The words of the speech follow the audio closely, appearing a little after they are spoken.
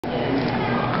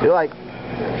You're like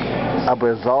a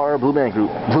bizarre Blue Man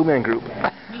Group. Blue Man Group.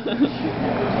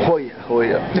 Hoya.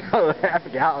 I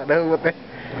forget. I don't know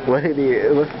what it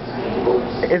is.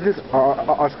 Is this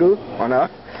our school or no?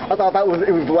 I thought it was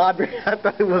the library. I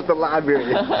thought it was the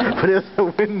library, but it's a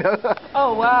window.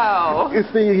 Oh wow! You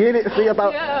see, you hit it. See, I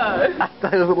thought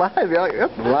it was a library. Like,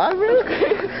 that's the library.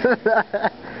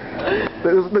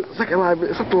 It's like a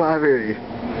library. It's like the library.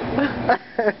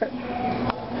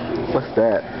 What's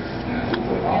that?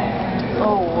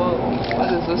 Oh whoa!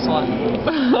 What is this one?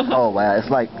 Oh wow! It's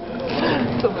like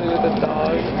somebody with a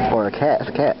dog. Or a cat. It's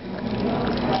a cat.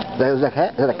 Is that a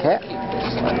cat? Is that a cat?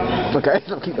 Okay,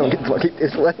 so keep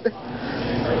this way.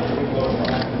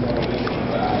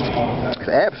 It's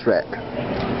abstract.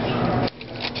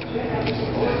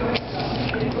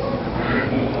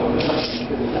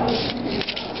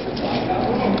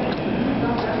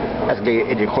 That's gay.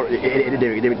 It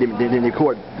didn't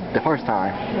record the first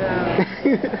time.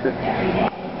 Yeah.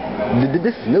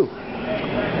 This is new.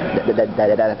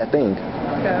 That thing.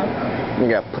 Okay. You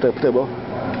gotta put the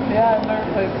Yeah, I've never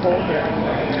played pool here.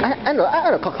 I know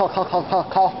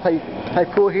play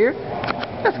pool here.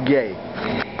 That's gay.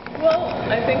 Well,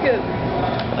 I think it's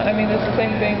the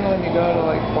same thing when you go to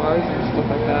like bars and stuff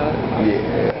like that.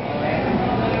 Yeah.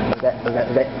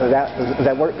 Does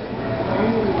that work?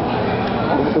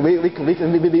 We can like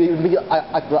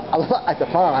the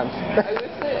farms. I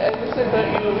wish they let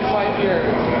you swipe your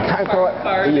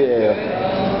card. Yeah.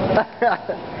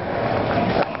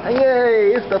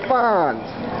 Yay! It's the Fonz.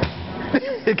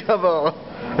 Come on,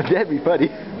 that'd be funny.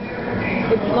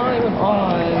 It's not even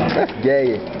on. That's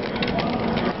gay.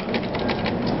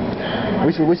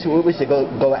 We should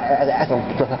go ask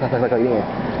them again.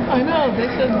 I know they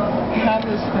should have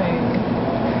this thing.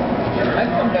 I'd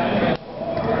come down here.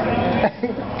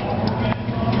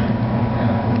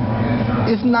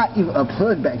 It's not even a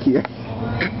plug back here.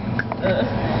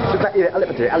 It's not even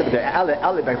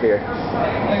outlet back there.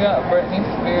 I got Britney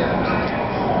Spears.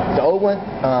 The old one?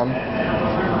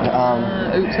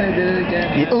 Oops, I did it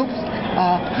again. Yeah, oops.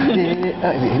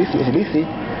 It's BC.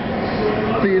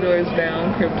 Theodore's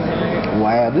down, Kryptonite.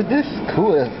 Wow, this is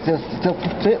cool. It's just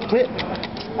flip.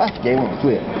 That's gay one,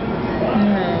 flip.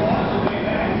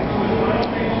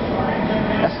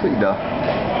 That's sweet though.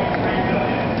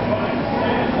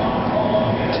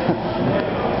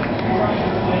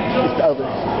 It's the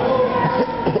others.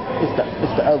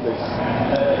 It's the others.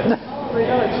 They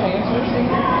gotta change this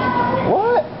thing?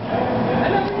 What?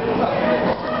 I never knew about that.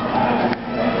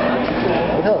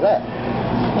 What the hell is that?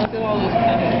 Look at all those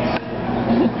pennies.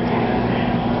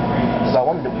 So I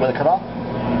wanted to cut off?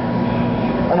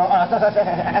 Oh no,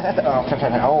 that's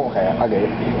oh okay, I get it.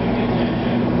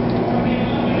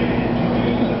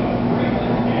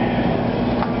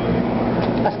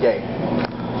 That's gay.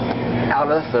 Out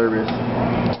of service.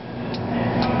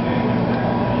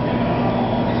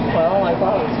 Well, I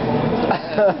thought it was cool.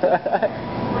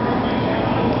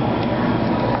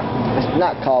 It's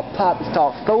not called pop, it's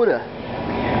called soda.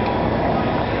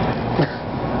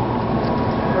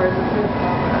 Where is it?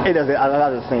 It doesn't,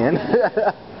 I'm just saying.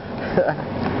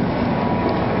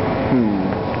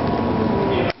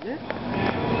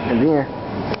 And then,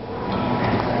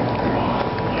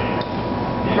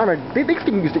 remember, these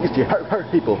things used to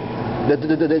hurt people. They do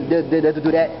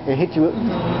that and hit you.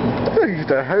 It used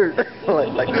to hurt.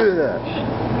 like ugh.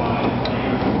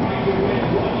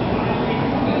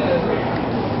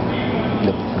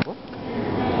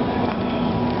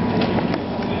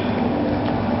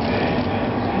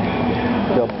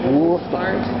 The bull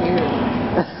Large here.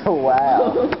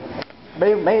 Wow.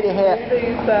 Maybe they had They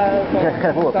used to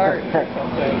have like, dart or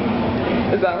something.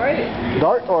 Is that right?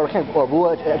 dart or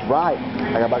bull. That's right.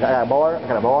 I got a bar. I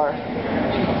got a bar.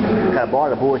 The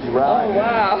bull is right. Oh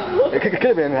wow. It could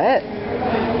have been that.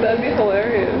 That'd be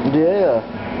hilarious. Yeah.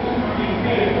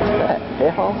 What's that?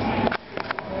 Headphones?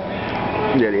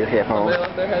 Yeah, it is headphones. They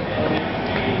left their headphones.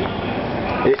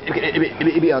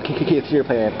 It'd be kids here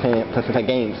playing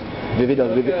games. The video.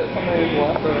 Somebody's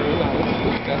left over. That was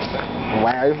disgusting.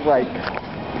 Wow, it's like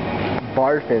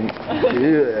barfing.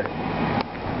 Yeah.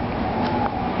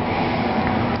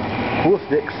 Pool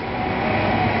sticks.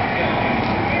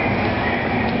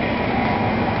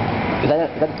 Is that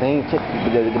the thing? Check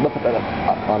the book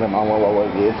on what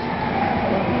it is.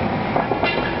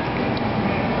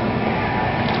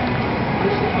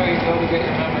 This is where you go to get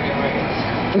your memory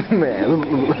erased. Man,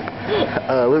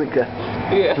 Lunica.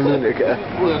 Yeah. Lunica.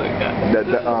 Lunica.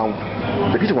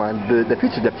 The future one. The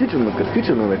future Lunica.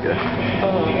 Future Lunica.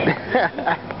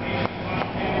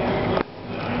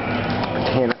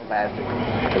 Can of plastic.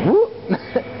 Whoop.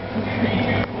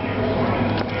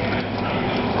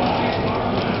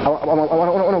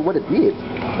 don't know what it did. I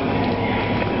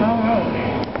don't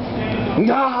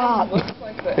know. Nah! It looks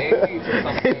like the 80s or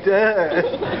something. It does.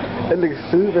 It looks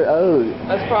super old.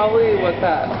 That's probably what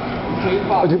that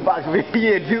jukebox. Jukebox,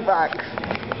 yeah, jukebox.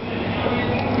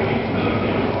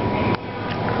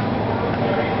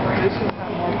 This should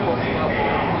have more cool stuff.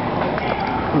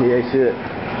 Yeah, it should.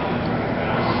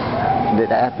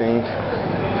 That thing.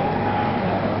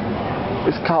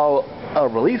 It's called a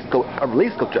relief sculpture. A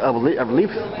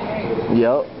relief.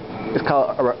 Yep. It's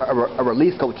called a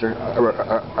relief sculpture. A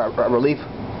relief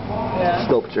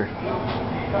sculpture.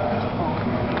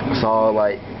 It's all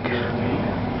like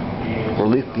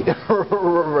reliefy.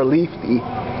 Reliefy.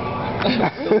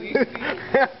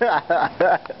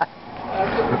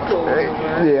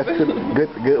 Yeah,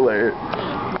 that's a good word.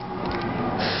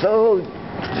 So,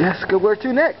 Jessica, where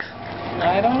to next?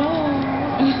 I don't know.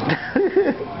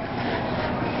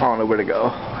 I don't know where to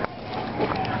go.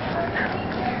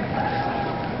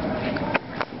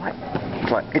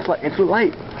 It's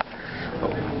light.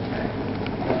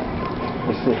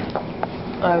 Let's see.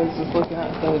 I was just looking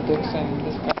at the addiction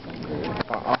discussion group.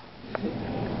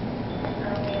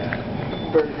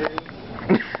 Burgers.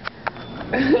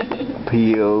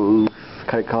 Pills,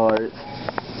 credit cards,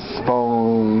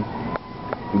 phone,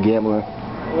 gambling.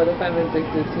 What if I'm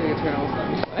addicted to Eternal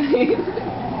Sunshine?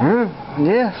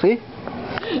 Yeah, see?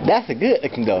 That's a good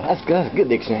addiction though. That's a good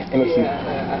addiction. It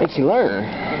makes you learn.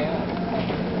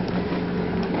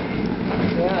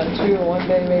 Yeah, true. One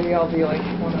day maybe I'll be like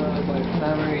one of those like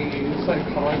memory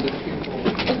psychologist people.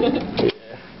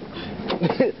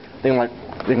 they're like,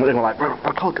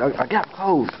 I got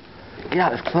clothes.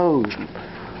 Yeah, it's closed.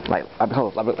 Like, I'm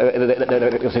closed. They're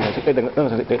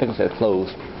gonna say it's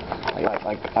closed.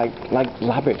 Like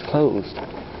library's closed.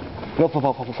 No, for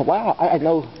a while, I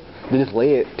know they just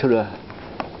led to the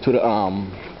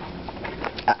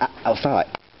outside.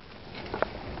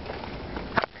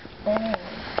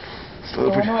 So I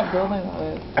wonder what building that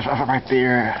is. Right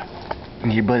there,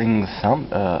 you're building some.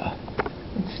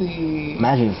 Let's see.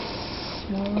 Imagine.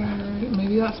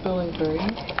 Maybe that's building 3.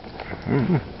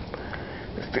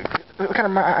 What kind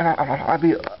of I'd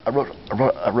be a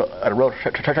road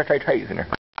trade in there.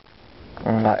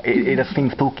 It just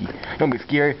seems spooky. Don't be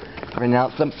scary. Right now,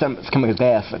 some coming his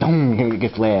ass. Boom, he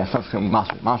gets last. Some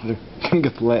monster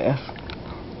gets last.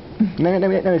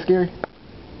 That'd be scary.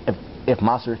 If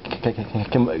monster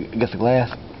gets the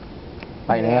glass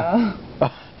right now,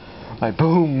 like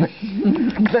boom.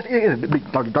 That's it.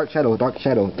 Dark shadow.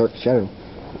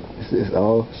 It's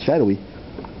all shadowy.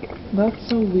 That's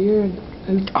so weird.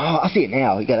 Oh, I see it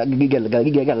now. You gotta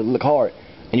look hard,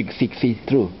 and you can see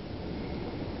through.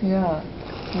 Yeah.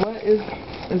 What is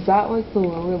that like the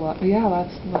lower level? Yeah,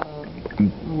 that's the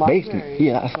library. Basement.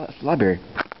 Yeah, that's the library.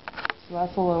 So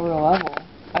that's the lower level.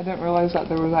 I didn't realize that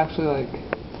there was actually like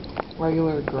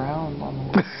regular ground on the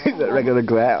lower level. That regular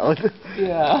ground.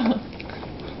 Yeah.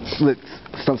 Look,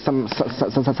 something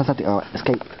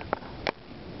escaped.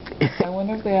 I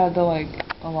wonder if they had to like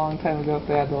a long time ago if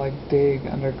they had to like dig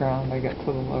underground to get to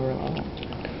the lower level.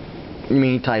 You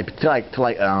mean to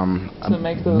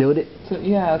make build it? To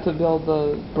build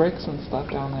the bricks and stuff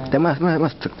down there. That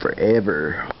must took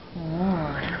forever. Oh.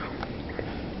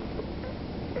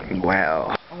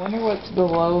 Wow. I wonder what's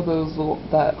below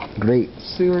that great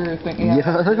sewer thing. Yeah.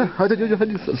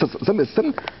 Something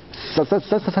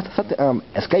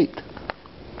escaped.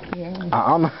 Yeah. I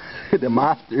don't know the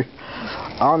monster.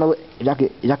 I don't know if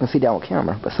y'all can see that on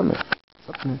camera, but something.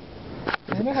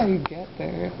 I wonder how you get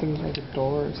there if there's like a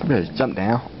door or something. Just jump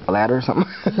down a ladder or something.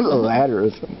 A ladder or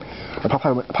something.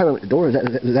 Probably the door. Is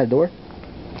that a door?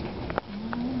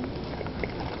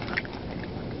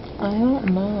 I don't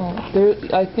know.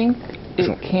 I think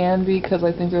it can be because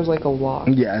I think there's like a lock.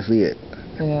 Yeah, I see it.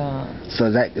 Yeah. So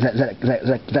does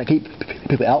that keep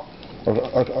people out,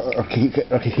 or keep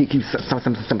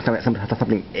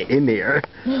something in there?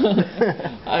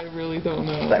 I really don't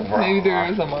know. Like, maybe there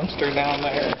is a monster down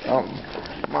there.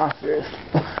 Monsters.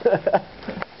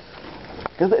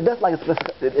 Because it does like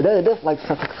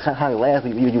how it lasts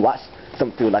when you watch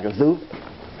something through like a zoo.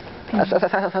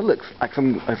 That's how it looks. Like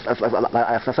something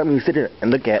you sit there and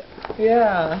look at.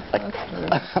 Yeah, like, that's true.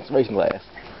 Observation glass.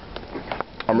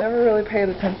 I never really paid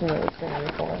attention to this thing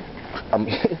before. I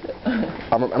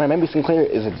remember Sinclair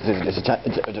is a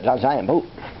giant boat.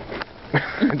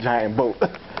 A giant boat.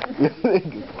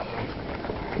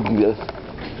 Yes.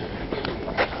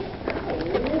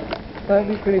 That'd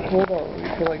be pretty cool though. You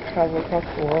could like travel across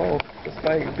the world just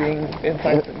by being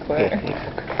inside Sinclair.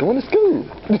 Going to school.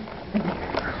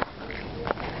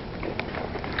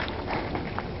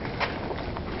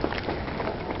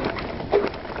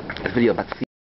 This video about to see.